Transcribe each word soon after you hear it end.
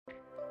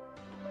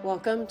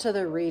Welcome to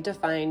the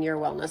Redefine Your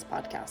Wellness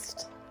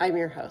podcast. I'm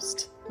your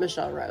host,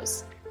 Michelle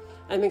Rose.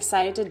 I'm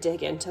excited to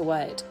dig into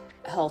what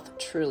health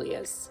truly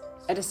is.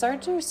 I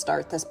decided to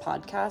start this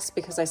podcast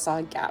because I saw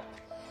a gap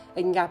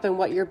in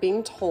what you're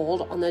being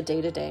told on the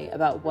day-to-day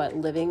about what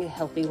living a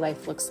healthy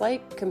life looks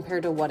like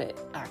compared to what it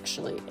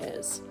actually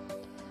is.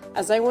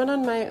 As I went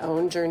on my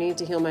own journey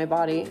to heal my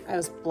body, I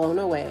was blown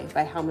away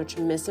by how much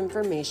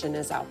misinformation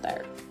is out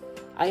there.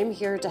 I am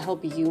here to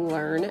help you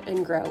learn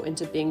and grow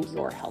into being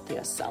your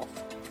healthiest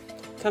self.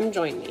 Come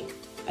join me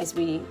as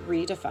we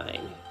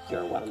redefine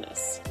your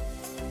wellness.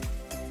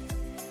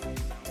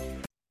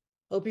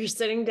 Hope you're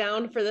sitting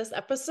down for this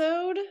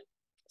episode.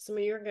 Some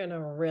of you are going to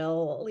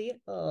really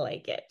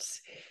like it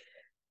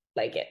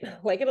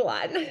a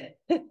lot.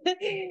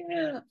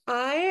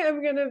 I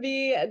am going to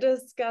be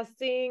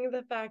discussing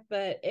the fact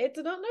that it's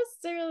not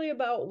necessarily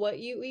about what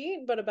you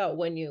eat, but about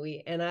when you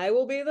eat. And I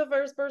will be the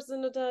first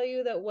person to tell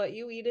you that what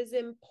you eat is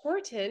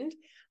important,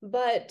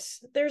 but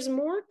there's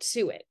more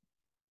to it.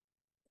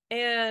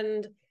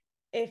 And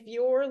if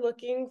you're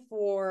looking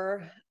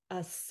for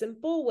a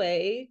simple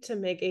way to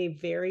make a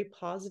very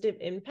positive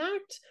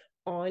impact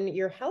on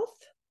your health,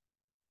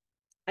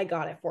 I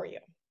got it for you.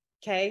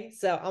 Okay,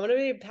 so I'm going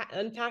to be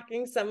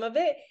unpacking some of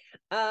it.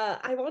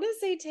 I want to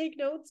say take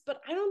notes, but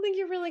I don't think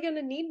you're really going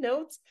to need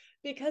notes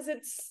because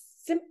it's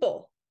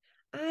simple.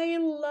 I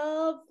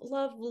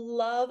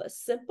love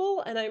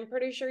simple, and I'm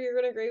pretty sure you're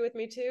going to agree with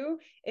me too.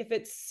 If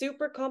it's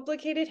super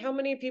complicated, how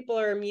many people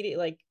are immediately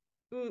like,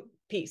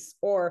 peace,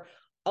 or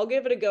I'll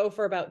give it a go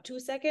for about 2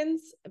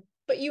 seconds,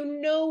 but you're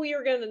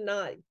going to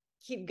not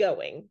keep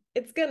going.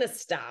 It's going to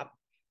stop.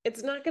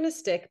 It's not going to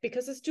stick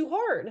because it's too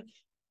hard.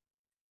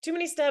 Too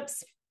many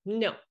steps.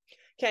 No.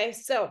 Okay.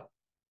 So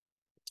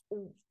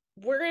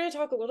we're going to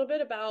talk a little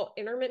bit about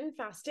intermittent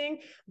fasting,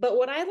 but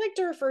what I like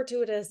to refer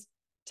to it as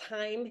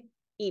timed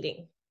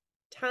eating.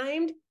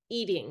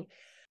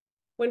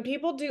 When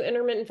people do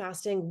intermittent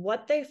fasting,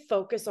 what they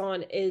focus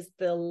on is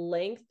the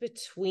length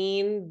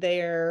between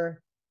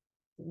their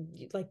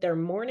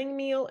morning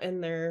meal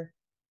and their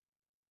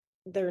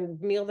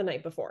meal the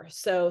night before.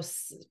 So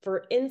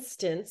for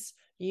instance,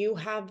 you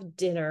have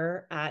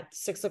dinner at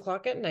 6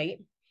 o'clock at night.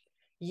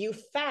 You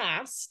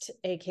fast,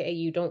 aka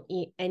you don't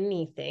eat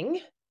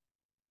anything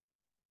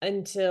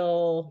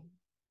until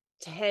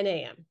 10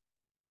 a.m.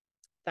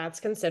 That's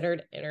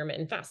considered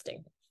intermittent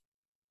fasting.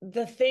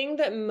 The thing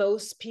that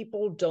most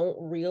people don't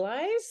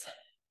realize,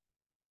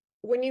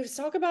 when you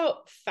talk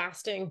about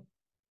fasting,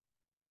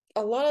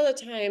 a lot of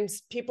the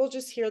times people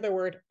just hear the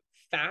word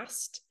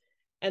fast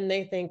and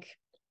they think,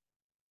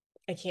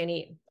 I can't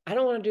eat. I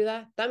don't want to do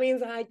that. That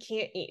means I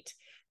can't eat.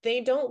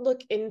 They don't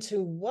look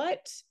into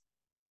what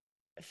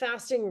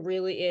fasting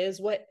really is,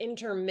 what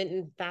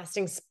intermittent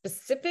fasting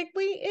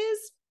specifically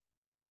is.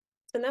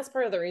 And that's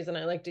part of the reason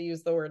I like to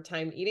use the word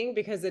timed eating,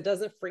 because it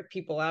doesn't freak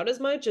people out as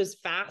much as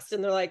fast.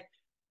 And they're like,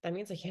 that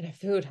means I can't have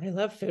food. I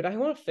love food. I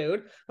want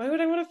food. Why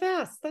would I want to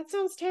fast? That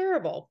sounds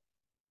terrible.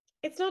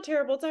 It's not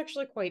terrible. It's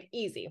actually quite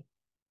easy.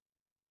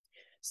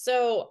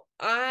 So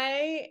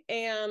I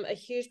am a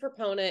huge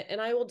proponent, and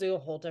I will do a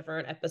whole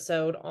different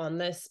episode on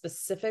this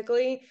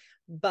specifically,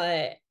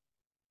 but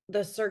the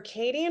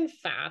circadian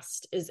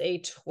fast is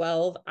a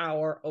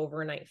 12-hour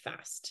overnight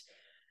fast.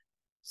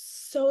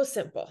 So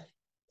simple.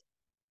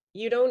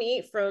 You don't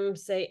eat from,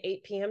 say,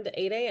 8 p.m. to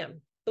 8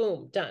 a.m.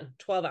 Boom, done,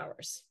 12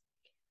 hours.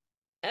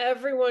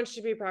 Everyone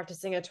should be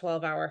practicing a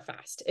 12-hour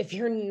fast. If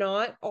you're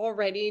not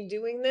already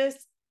doing this,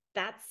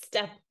 that's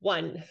step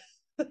one.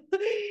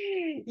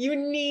 You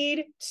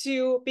need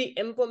to be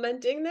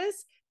implementing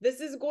this. This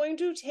is going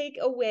to take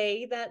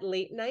away that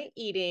late night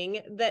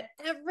eating that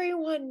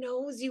everyone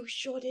knows you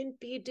shouldn't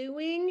be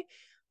doing,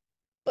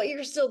 but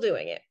you're still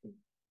doing it.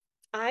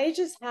 I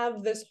just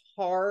have this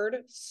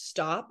hard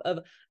stop of,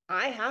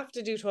 I have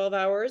to do 12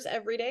 hours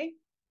every day.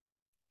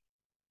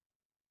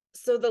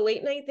 So the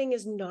late night thing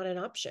is not an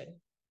option.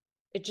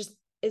 It just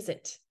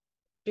isn't,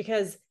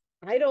 because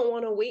I don't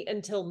want to wait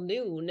until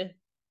noon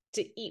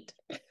to eat.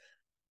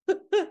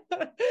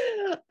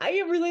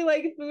 I really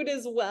like food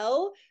as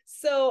well,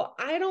 so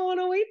I don't want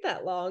to wait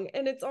that long.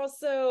 And it's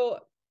also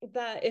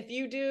that if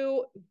you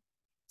do,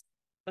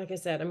 like I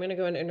said, I'm going to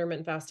go into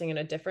intermittent fasting in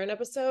a different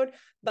episode,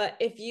 but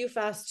if you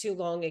fast too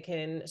long, it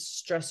can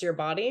stress your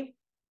body.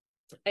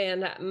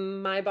 And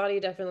my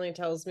body definitely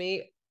tells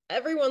me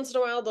every once in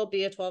a while there'll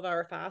be a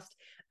 12-hour fast,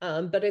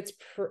 but it's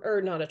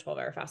or not a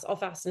 12-hour fast. I'll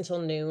fast until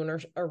noon or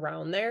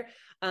around there,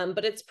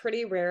 but it's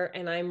pretty rare,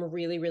 and I'm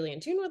really, really in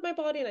tune with my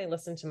body, and I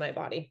listen to my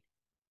body.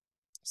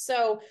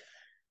 So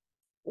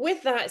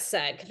with that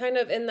said, kind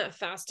of in that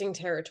fasting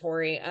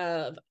territory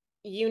of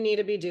you need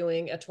to be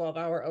doing a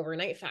 12-hour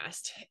overnight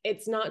fast.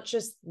 It's not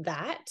just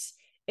that,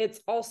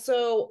 it's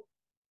also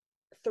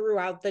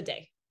throughout the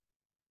day.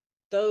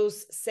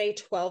 Those, say,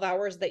 12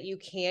 hours that you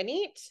can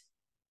eat,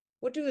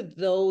 what do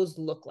those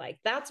look like?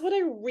 That's what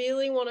I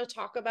really want to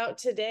talk about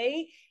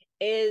today,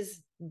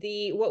 is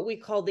what we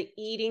call the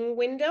eating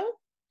window.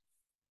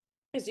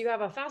 Is you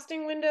have a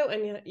fasting window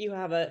and you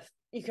have a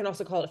you can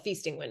also call it a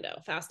feasting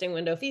window, fasting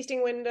window,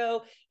 feasting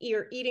window,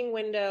 your eating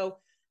window,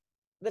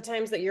 the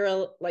times that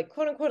you're like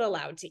quote unquote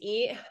allowed to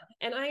eat.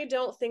 And I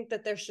don't think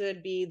that there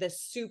should be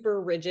this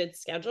super rigid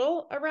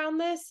schedule around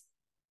this.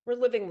 We're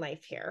living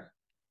life here.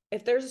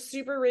 If there's a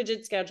super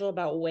rigid schedule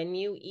about when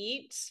you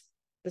eat,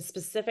 the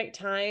specific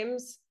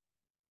times,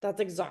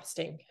 that's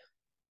exhausting.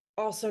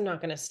 Also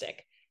not going to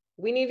stick.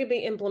 We need to be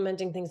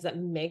implementing things that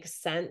make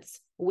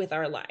sense with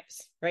our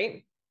lives,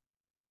 right?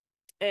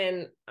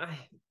 And I'm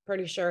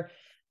pretty sure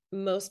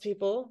most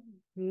people,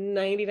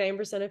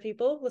 99% of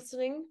people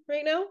listening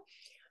right now,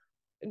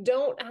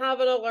 don't have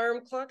an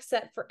alarm clock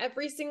set for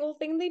every single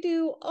thing they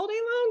do all day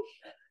long.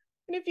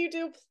 And if you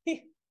do,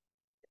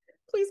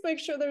 please make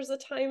sure there's a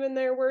time in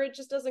there where it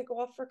just doesn't go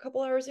off for a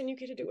couple hours and you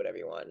get to do whatever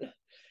you want.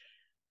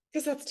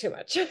 Because that's too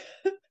much.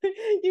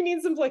 You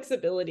need some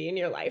flexibility in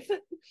your life.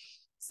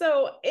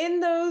 So in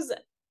those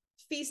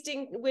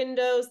feasting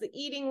windows, the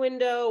eating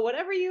window,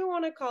 whatever you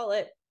want to call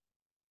it,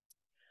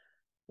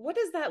 what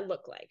does that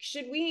look like?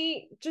 Should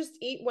we just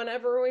eat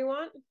whenever we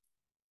want?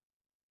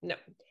 No,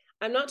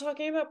 I'm not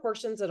talking about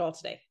portions at all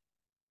today.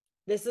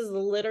 This is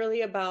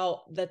literally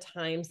about the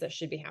times that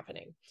should be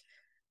happening.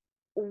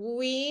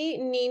 We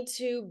need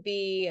to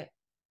be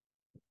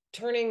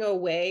turning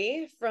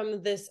away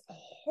from this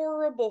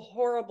horrible,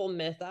 horrible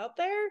myth out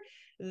there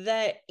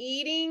that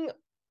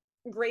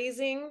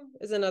grazing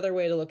is another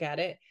way to look at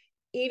it.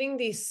 Eating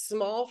these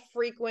small,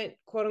 frequent,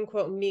 quote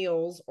unquote,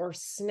 meals or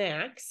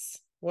snacks,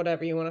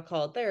 whatever you want to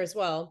call it there as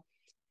well,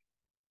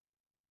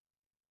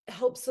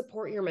 helps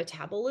support your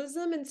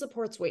metabolism and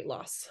supports weight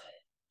loss.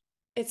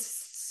 It's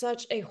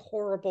such a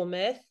horrible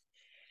myth.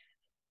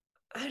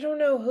 I don't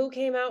know who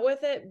came out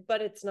with it,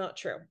 but it's not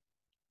true.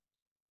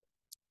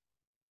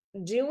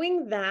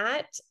 Doing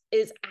that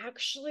is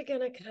actually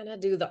going to kind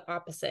of do the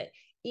opposite.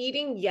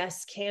 Eating,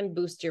 yes, can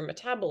boost your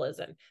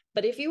metabolism,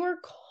 but if you are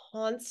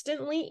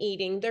constantly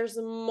eating, there's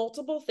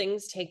multiple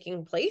things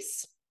taking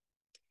place.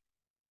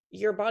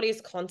 Your body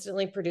is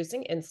constantly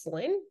producing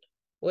insulin,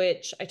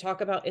 which I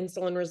talk about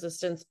insulin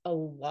resistance a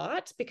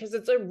lot because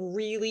it's a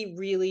really,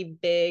 really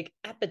big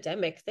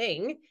epidemic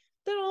thing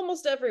that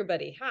almost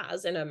everybody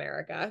has in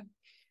America.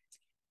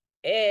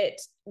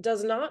 It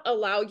does not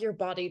allow your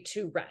body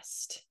to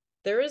rest.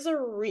 There is a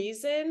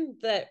reason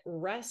that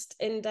rest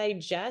and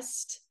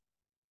digest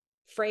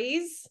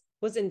phrase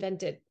was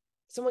invented.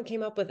 Someone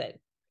came up with it.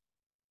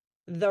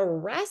 The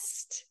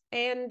rest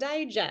and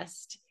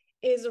digest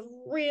is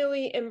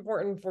really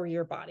important for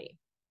your body.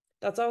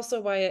 That's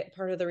also why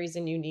part of the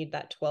reason you need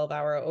that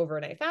 12-hour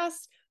overnight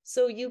fast,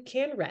 so you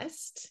can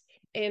rest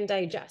and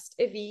digest.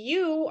 If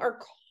you are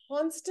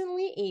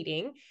constantly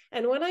eating,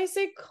 and when I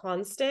say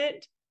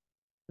constant,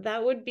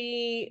 that would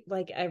be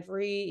like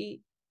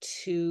every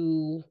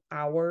 2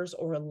 hours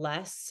or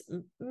less,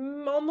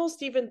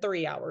 almost even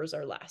 3 hours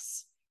or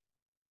less.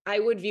 I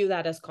would view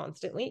that as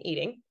constantly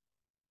eating.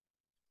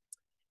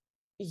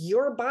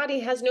 Your body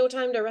has no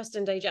time to rest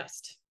and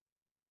digest.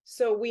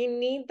 So we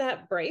need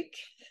that break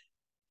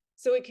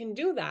so it can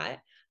do that.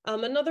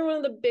 Another one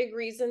of the big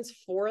reasons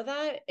for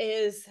that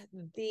is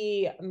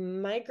the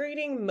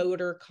migrating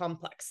motor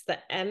complex, the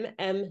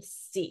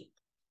MMC.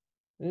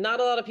 Not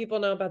a lot of people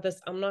know about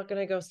this. I'm not going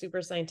to go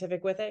super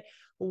scientific with it.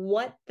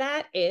 What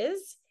that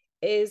is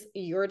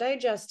your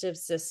digestive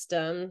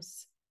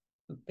systems,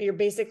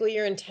 basically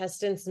your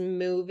intestines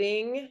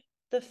moving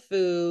the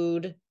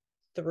food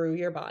through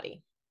your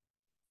body.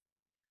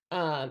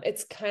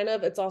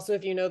 It's also,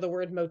 if you know the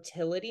word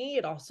motility,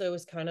 it also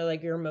is kind of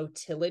like your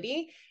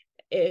motility.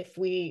 If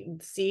we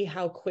see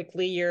how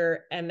quickly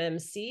your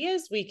MMC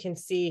is, we can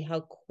see how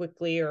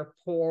quickly or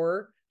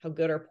how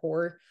good or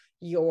poor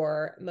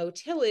your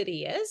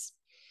motility is.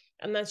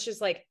 And that's just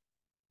like,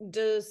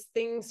 does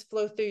things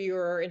flow through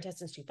your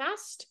intestines too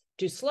fast,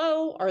 too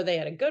slow? Are they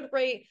at a good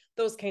rate?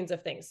 Those kinds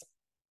of things.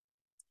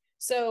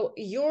 So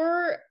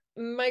your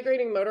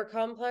migrating motor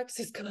complex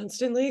is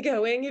constantly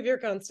going if you're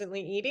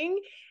constantly eating.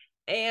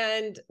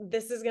 And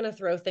this is going to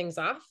throw things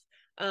off.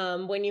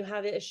 When you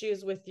have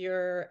issues with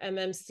your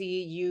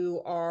MMC,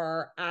 you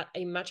are at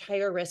a much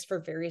higher risk for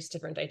various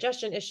different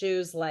digestion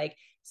issues like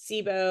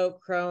SIBO,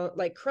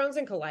 Crohn's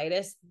and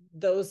colitis.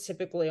 Those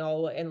typically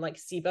all in like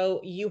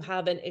SIBO, you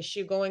have an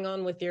issue going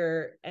on with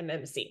your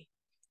MMC.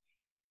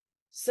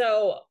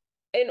 So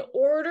in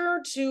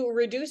order to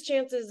reduce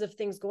chances of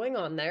things going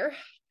on there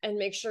and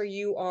make sure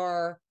you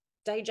are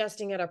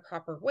digesting at a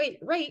proper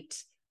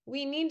rate,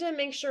 we need to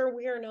make sure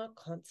we are not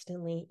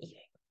constantly eating.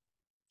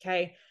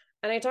 Okay.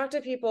 And I talk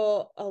to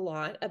people a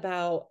lot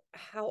about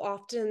how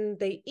often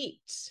they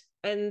eat,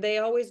 and they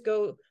always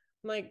go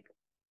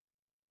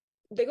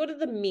they go to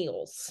the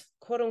meals,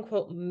 quote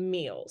unquote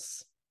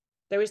meals.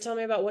 They always tell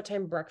me about what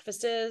time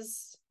breakfast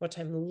is, what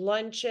time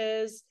lunch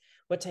is,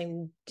 what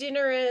time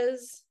dinner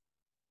is.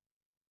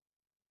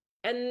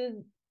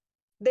 And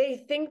they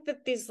think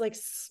that these like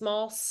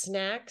small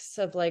snacks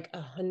of like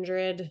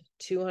 100,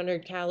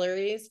 200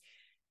 calories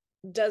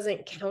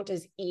doesn't count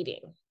as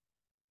eating.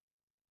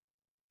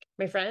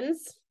 My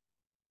friends,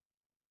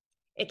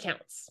 it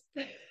counts.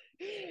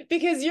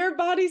 because your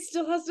body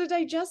still has to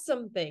digest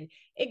something.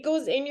 It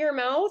goes in your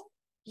mouth,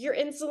 your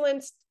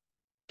insulin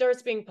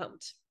starts being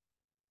pumped.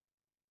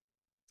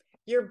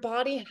 Your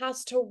body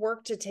has to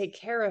work to take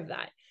care of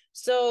that.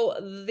 So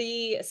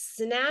the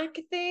snack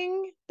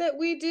thing that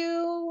we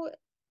do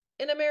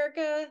in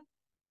America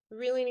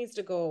really needs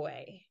to go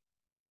away.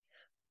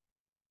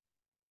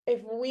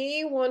 If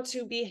we want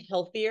to be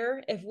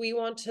healthier, if we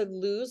want to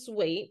lose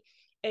weight,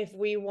 if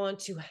we want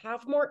to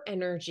have more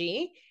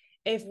energy,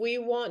 if we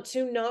want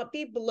to not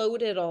be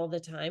bloated all the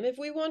time, if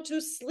we want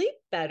to sleep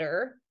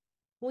better,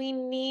 we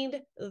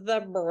need the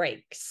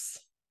breaks.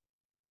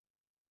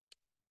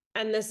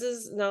 And this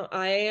is not,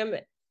 I am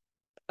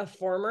a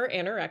former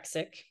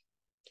anorexic.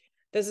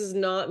 This is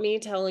not me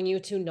telling you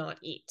to not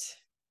eat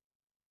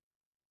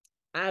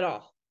at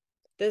all.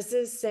 This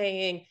is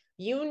saying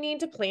you need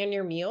to plan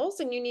your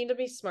meals and you need to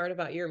be smart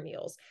about your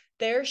meals.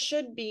 There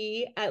should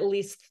be at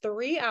least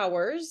 3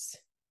 hours.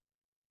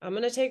 I'm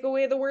going to take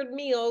away the word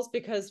meals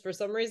because for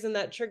some reason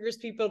that triggers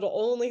people to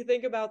only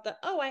think about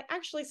I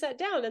actually sat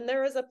down and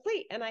there was a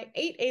plate and I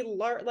ate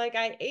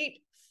I ate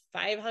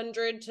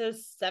 500 to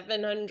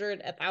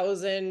 700,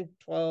 1,000,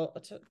 12.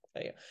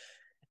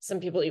 Some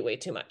people eat way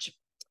too much.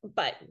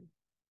 But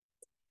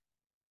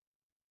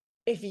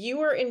if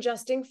you are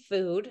ingesting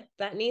food,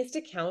 that needs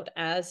to count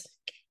as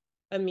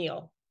a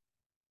meal.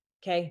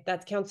 Okay,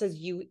 that counts as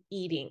you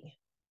eating.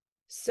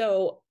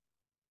 So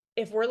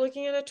if we're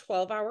looking at a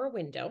 12-hour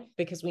window,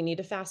 because we need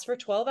to fast for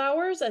 12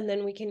 hours and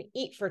then we can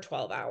eat for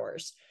 12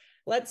 hours.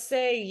 Let's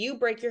say you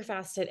break your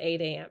fast at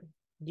 8 a.m.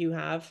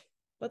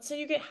 Let's say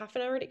you get half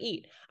an hour to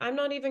eat. I'm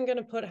not even going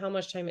to put how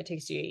much time it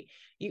takes you to eat.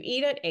 You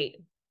eat at 8.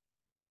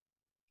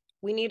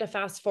 We need to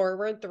fast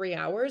forward 3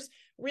 hours.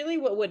 Really,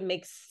 what would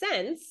make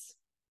sense,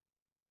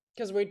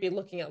 because we'd be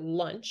looking at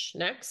lunch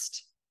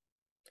next,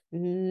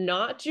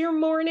 not your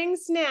morning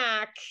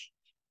snack,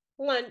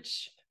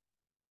 lunch.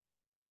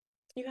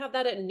 You have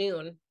that at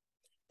noon.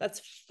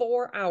 That's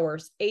 4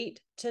 hours, 8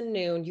 to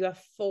noon. You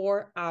have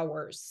 4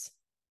 hours.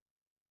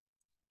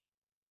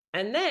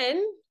 And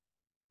then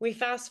we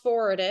fast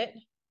forward it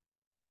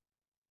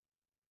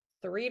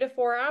 3 to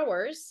 4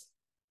 hours.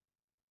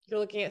 You're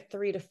looking at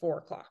 3 to 4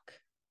 o'clock.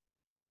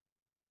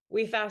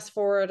 We fast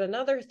forward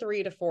another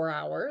 3 to 4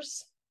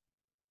 hours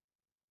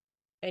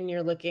and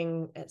you're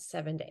looking at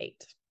 7 to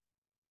 8,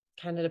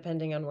 kind of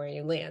depending on where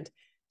you land.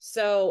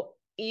 So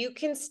you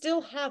can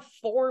still have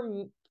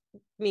 4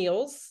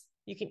 meals.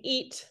 You can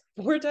eat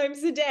 4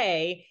 times a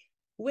day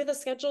with a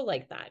schedule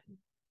like that.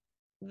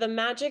 The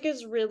magic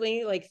is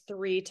really like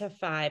 3 to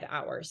 5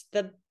 hours.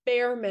 The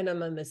bare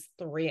minimum is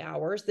 3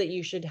 hours that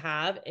you should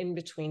have in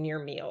between your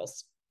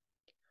meals.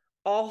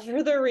 All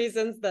for the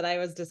reasons that I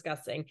was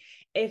discussing.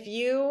 If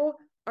you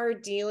are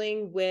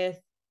dealing with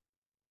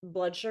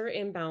blood sugar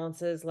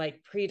imbalances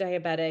like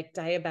pre-diabetic,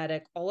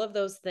 diabetic, all of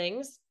those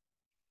things,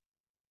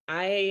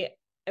 I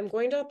am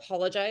going to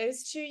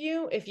apologize to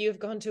you if you've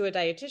gone to a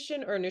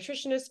dietitian or a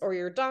nutritionist or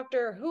your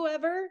doctor or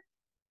whoever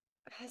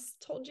has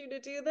told you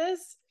to do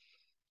this,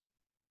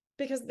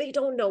 because they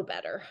don't know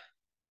better.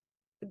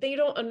 They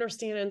don't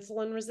understand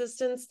insulin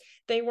resistance.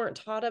 They weren't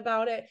taught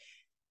about it.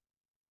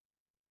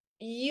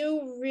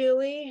 You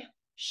really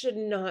should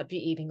not be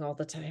eating all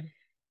the time.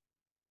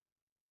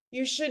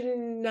 You should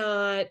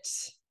not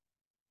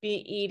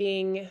be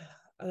eating,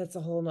 that's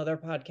a whole nother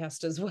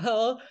podcast as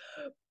well,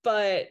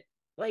 but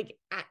like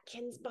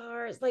Atkins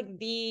bars, like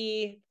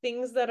the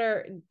things that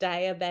are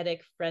diabetic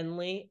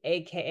friendly,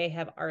 aka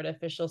have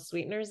artificial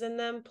sweeteners in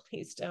them,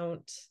 please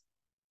don't.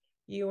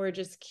 You are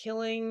just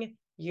killing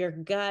your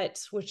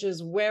gut, which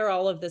is where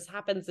all of this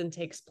happens and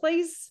takes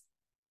place.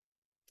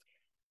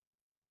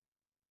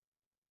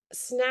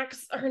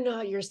 Snacks are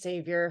not your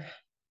savior.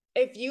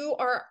 If you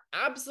are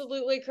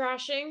absolutely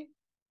crashing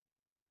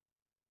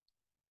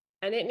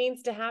and it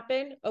needs to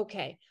happen,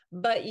 okay.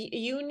 But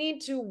you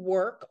need to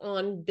work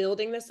on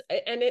building this,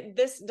 and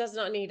this does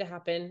not need to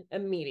happen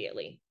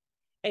immediately.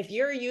 If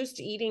you're used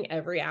to eating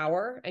every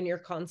hour and you're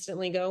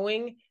constantly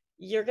going,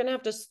 you're going to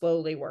have to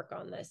slowly work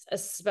on this,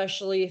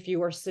 especially if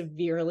you are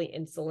severely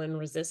insulin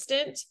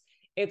resistant.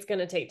 It's going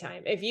to take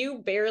time. If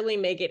you barely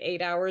make it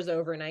 8 hours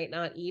overnight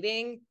not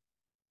eating,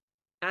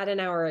 add an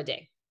hour a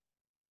day.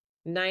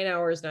 9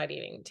 hours not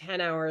eating,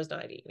 10 hours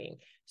not eating.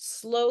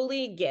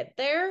 Slowly get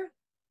there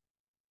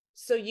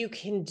so you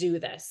can do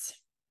this.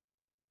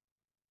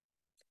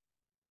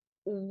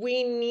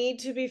 We need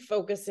to be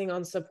focusing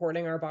on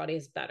supporting our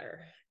bodies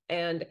better.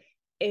 And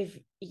if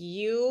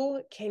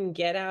you can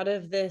get out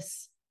of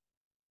this,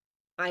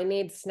 I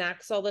need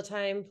snacks all the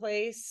time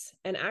place,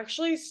 and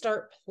actually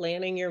start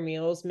planning your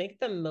meals, make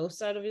the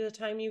most out of the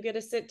time you get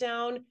to sit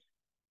down,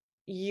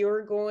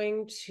 you're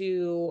going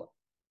to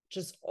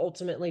just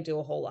ultimately do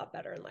a whole lot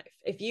better in life.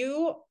 If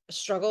you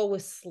struggle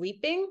with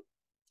sleeping,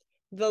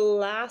 the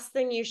last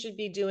thing you should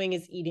be doing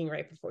is eating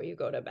right before you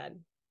go to bed.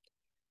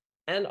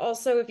 And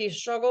also, if you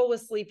struggle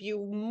with sleep,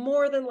 you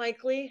more than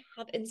likely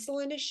have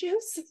insulin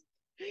issues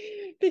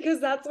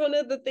because that's one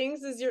of the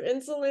things is your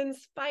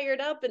insulin's fired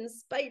up and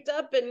spiked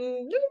up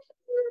and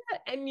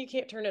you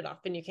can't turn it off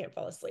and you can't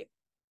fall asleep.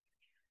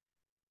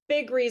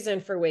 big reason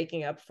for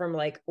waking up from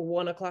like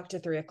 1 o'clock to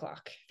 3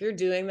 o'clock. If you're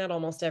doing that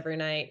almost every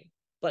night,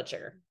 blood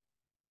sugar.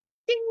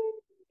 Ding!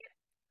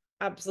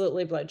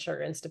 Absolutely blood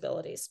sugar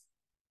instabilities.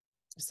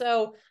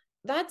 So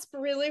that's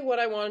really what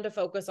I wanted to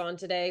focus on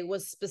today,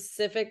 was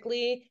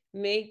specifically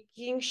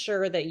making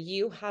sure that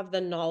you have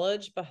the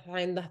knowledge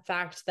behind the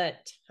fact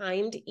that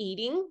timed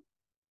eating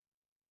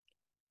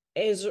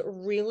is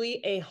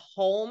really a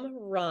home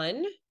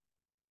run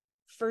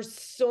for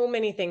so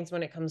many things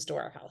when it comes to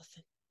our health.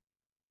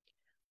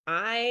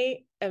 I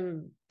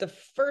am the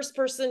first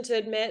person to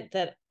admit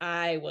that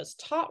I was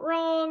taught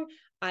wrong,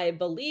 I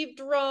believed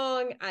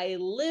wrong, I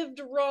lived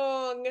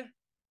wrong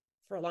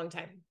for a long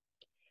time.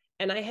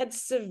 And I had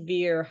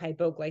severe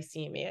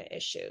hypoglycemia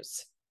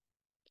issues.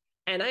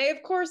 And I,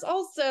 of course,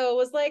 also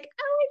was like,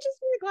 oh, I just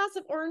need a glass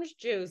of orange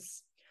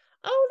juice.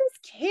 Oh, this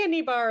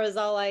candy bar is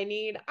all I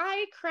need.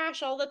 I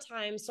crash all the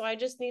time, so I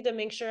just need to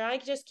make sure I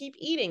just keep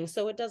eating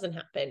so it doesn't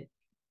happen.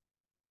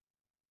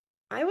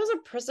 I was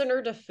a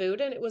prisoner to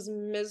food and it was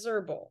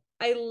miserable.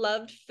 I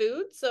loved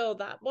food, so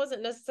that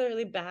wasn't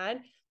necessarily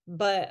bad,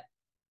 but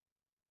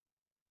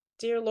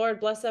dear Lord,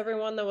 bless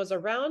everyone that was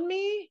around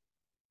me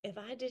if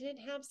I didn't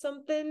have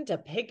something to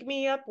pick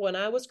me up when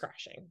I was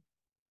crashing.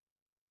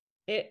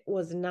 It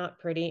was not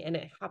pretty and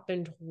it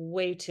happened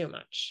way too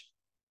much.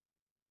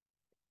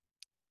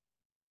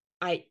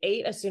 I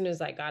ate as soon as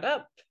I got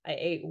up. I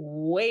ate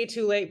way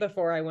too late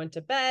before I went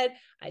to bed.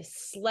 I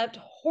slept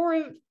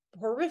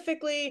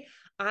horrifically.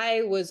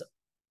 I was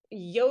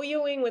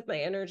yo-yoing with my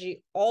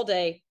energy all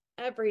day,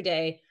 every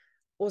day.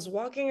 Was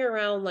walking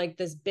around like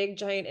this big,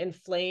 giant,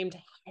 inflamed,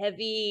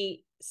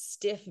 heavy,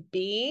 stiff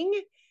being.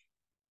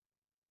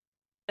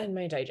 And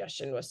my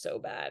digestion was so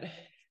bad.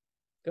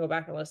 Go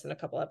back and listen to a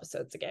couple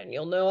episodes again.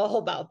 You'll know all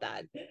about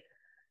that.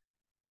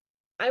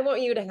 I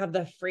want you to have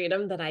the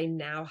freedom that I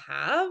now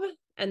have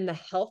and the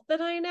health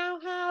that I now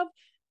have,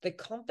 the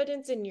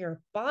confidence in your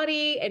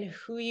body and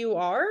who you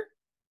are.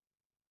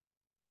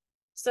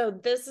 So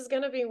this is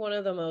going to be one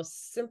of the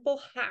most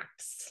simple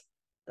hacks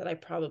that I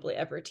probably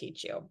ever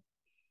teach you.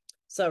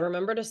 So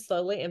remember to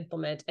slowly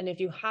implement. And if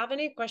you have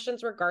any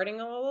questions regarding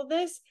all of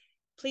this,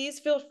 please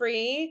feel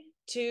free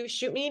to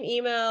shoot me an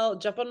email,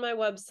 jump on my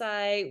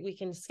website. We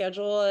can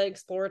schedule an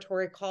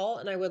exploratory call,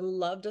 and I would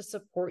love to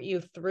support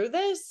you through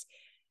this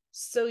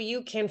so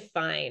you can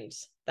find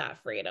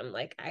that freedom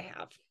like I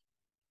have.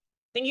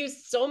 Thank you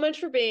so much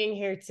for being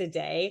here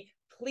today.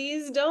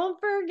 Please don't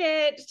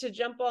forget to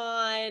jump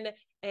on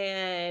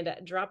and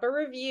drop a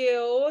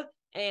review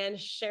and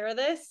share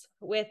this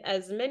with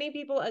as many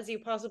people as you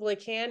possibly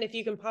can. If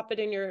you can pop it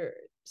in your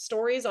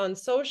stories on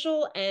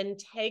social and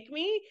tag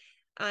me.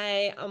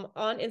 I am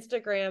on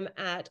Instagram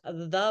at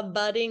The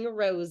Budding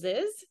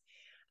Roses,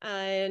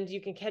 and you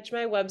can catch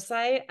my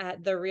website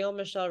at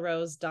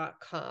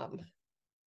therealmichellerose.com.